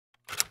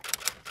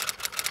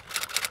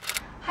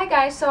Hi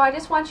guys, so I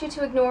just want you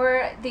to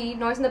ignore the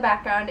noise in the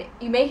background.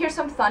 You may hear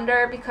some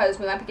thunder because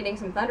we might be getting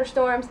some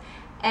thunderstorms,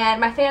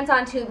 and my fan's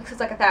on too because it's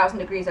like 1,000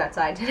 degrees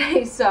outside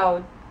today,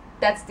 so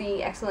that's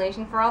the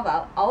explanation for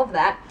all of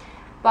that.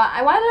 But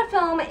I wanted to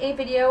film a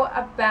video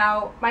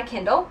about my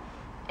Kindle,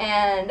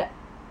 and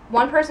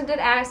one person did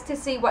ask to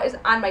see what is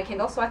on my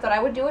Kindle, so I thought I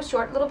would do a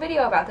short little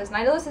video about this. And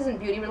I know this isn't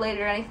beauty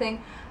related or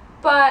anything,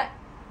 but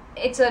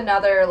it's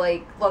another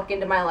look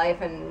into my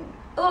life and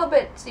a little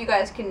bit so you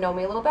guys can know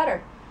me a little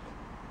better.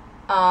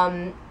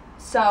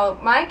 So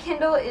my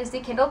Kindle is the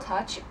Kindle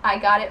Touch. I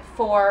got it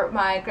for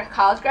my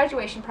college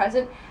graduation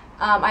present.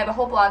 I have a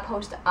whole blog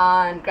post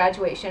on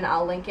graduation.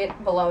 I'll link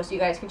it below so you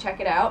guys can check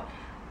it out.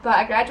 But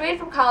I graduated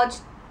from college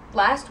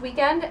last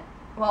weekend,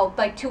 well,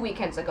 like 2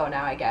 weekends ago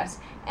now, I guess.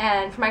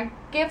 And for my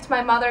gift,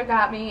 my mother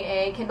got me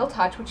a Kindle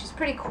Touch, which is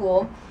pretty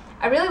cool.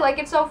 I really like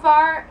it so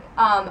far.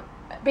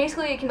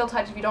 Basically, a Kindle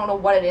Touch, if you don't know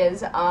what it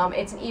is,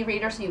 it's an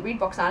e-reader, so you read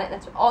books on it, and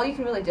that's all you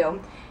can really do.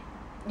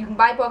 You can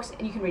buy books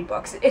and you can read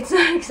books. It's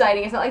not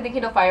exciting. It's not like the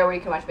Kindle Fire where you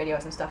can watch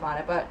videos and stuff on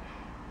it. But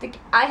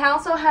I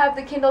also have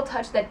the Kindle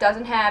Touch that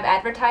doesn't have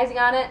advertising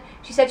on it.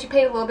 She said she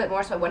paid a little bit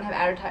more so I wouldn't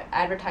have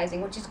advertising,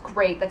 which is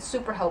great. That's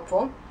super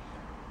helpful.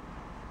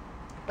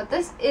 But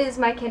this is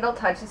my Kindle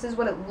Touch. This is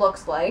what it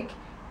looks like.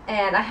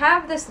 And I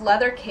have this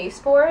leather case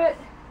for it.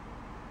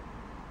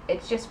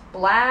 It's just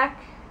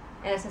black,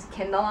 and it says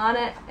Kindle on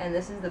it, and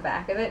this is the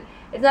back of it.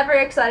 It's not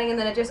very exciting, and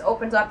then it just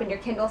opens up and your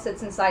Kindle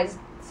sits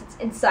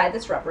inside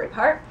this rubbery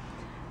part.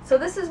 So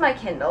this is my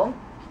Kindle,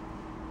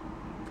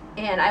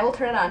 and I will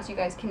turn it on so you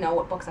guys can know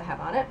what books I have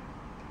on it.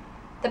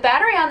 The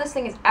battery on this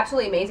thing is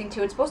absolutely amazing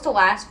too. It's supposed to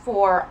last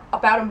for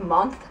about a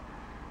month,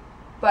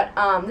 but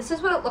this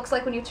is what it looks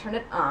like when you turn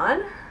it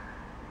on,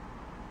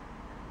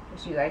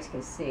 as you guys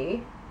can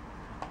see.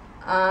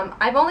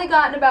 I've only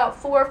gotten about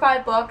 4 or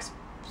 5 books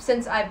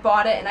since I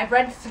bought it, and I've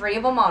read 3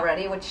 of them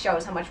already, which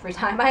shows how much free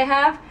time I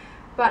have.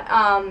 But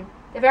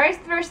the very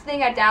first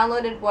thing I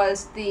downloaded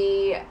was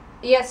the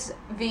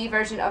ESV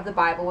version of the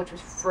Bible, which was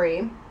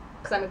free,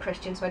 because I'm a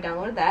Christian, so I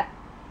downloaded that.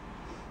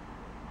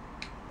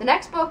 The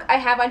next book I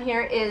have on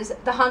here is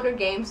The Hunger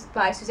Games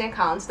by Suzanne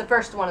Collins, the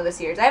first one of the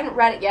series. I haven't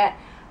read it yet,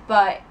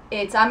 but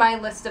it's on my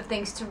list of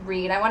things to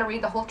read. I want to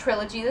read the whole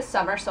trilogy this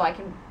summer so I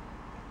can,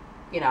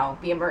 you know,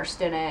 be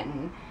immersed in it,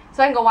 and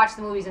so I can go watch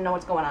the movies and know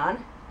what's going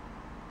on.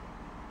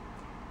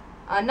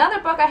 Another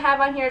book I have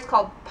on here is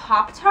called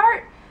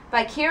Pop-Tart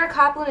by Kira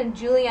Copland and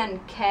Julianne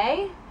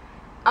Kay.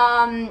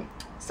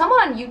 Someone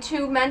on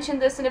YouTube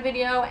mentioned this in a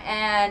video,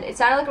 and it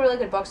sounded like a really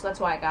good book, so that's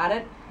why I got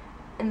it.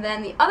 And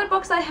then the other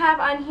books I have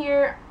on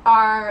here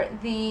are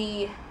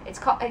it's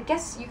called, I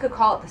guess you could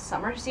call it the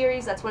Summer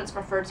series. That's what it's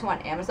referred to on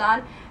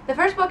Amazon. The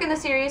first book in the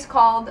series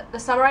called The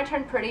Summer I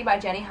Turned Pretty by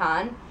Jenny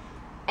Han.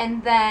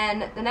 And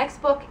then the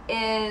next book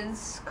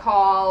is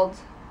called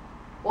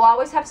We'll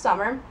Always Have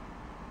Summer.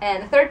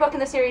 And the third book in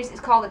the series is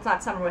called It's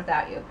Not Summer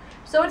Without You.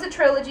 So it's a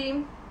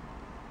trilogy.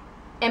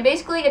 And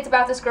basically it's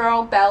about this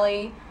girl,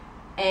 Belly,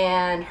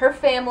 and her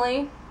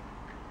family.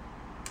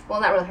 Well,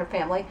 not really her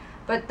family,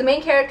 but the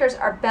main characters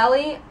are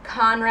Belly,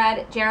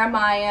 Conrad,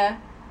 Jeremiah,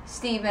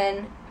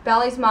 Stephen,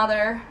 Belly's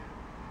mother,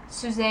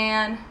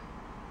 Suzanne,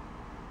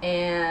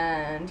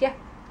 and yeah.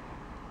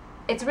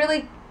 It's a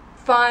really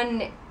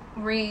fun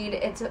read.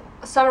 It's a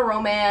summer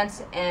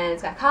romance, and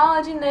it's got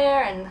college in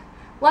there and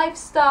life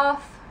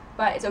stuff,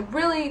 but it's a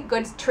really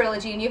good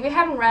trilogy, and if you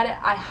haven't read it,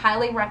 I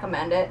highly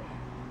recommend it.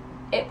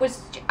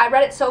 I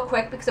read it so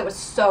quick because it was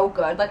so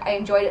good. Like, I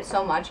enjoyed it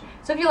so much.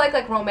 So if you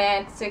like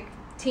romantic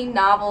teen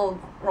novel,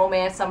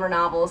 romance, summer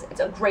novels,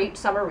 it's a great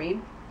summer read.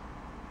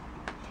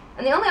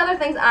 And the only other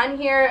things on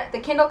here, the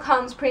Kindle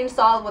comes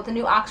pre-installed with the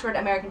new Oxford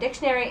American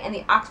Dictionary and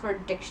the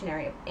Oxford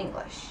Dictionary of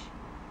English.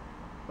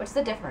 What's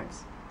the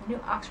difference? The new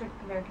Oxford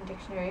American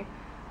Dictionary.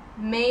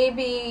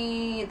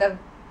 Maybe the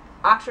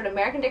Oxford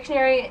American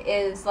Dictionary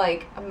is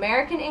like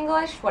American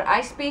English, what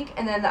I speak,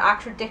 and then the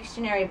Oxford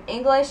Dictionary of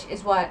English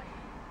is what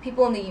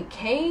people in the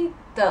UK,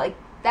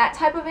 that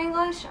type of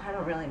English. I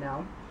don't really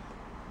know.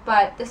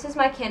 But this is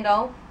my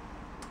Kindle,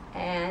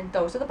 and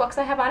those are the books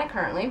I have on it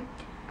currently.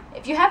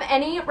 If you have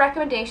any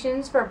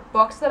recommendations for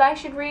books that I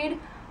should read,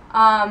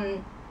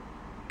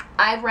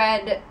 I've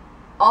read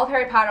all of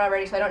Harry Potter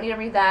already, so I don't need to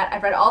read that.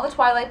 I've read all the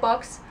Twilight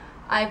books.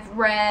 I've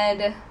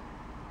read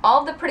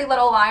all of the Pretty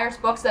Little Liars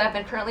books that have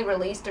been currently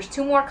released. There's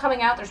 2 more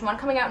coming out. There's one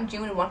coming out in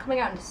June and one coming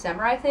out in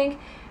December, I think.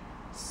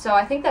 So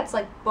I think that's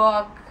like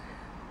book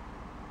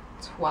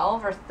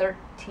 12 or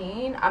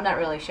 13. I'm not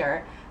really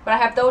sure. But I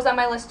have those on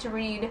my list to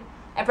read.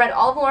 I've read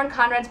all of Lauren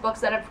Conrad's books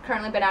that have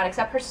currently been out,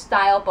 except her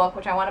Style book,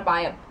 which I want to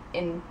buy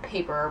in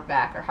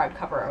paperback or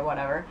hardcover or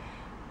whatever.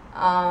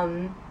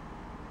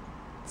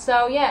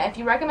 So yeah, if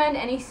you recommend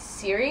any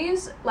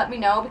series, let me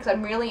know, because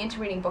I'm really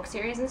into reading book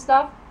series and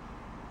stuff.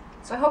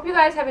 So I hope you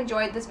guys have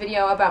enjoyed this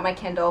video about my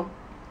Kindle.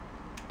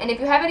 And if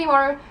you have any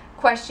more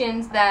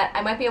questions that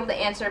I might be able to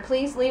answer,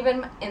 please leave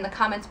them in the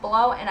comments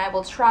below, and I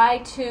will try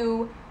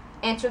to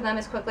answer them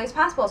as quickly as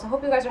possible. So I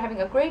hope you guys are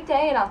having a great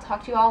day, and I'll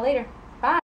talk to you all later. Bye!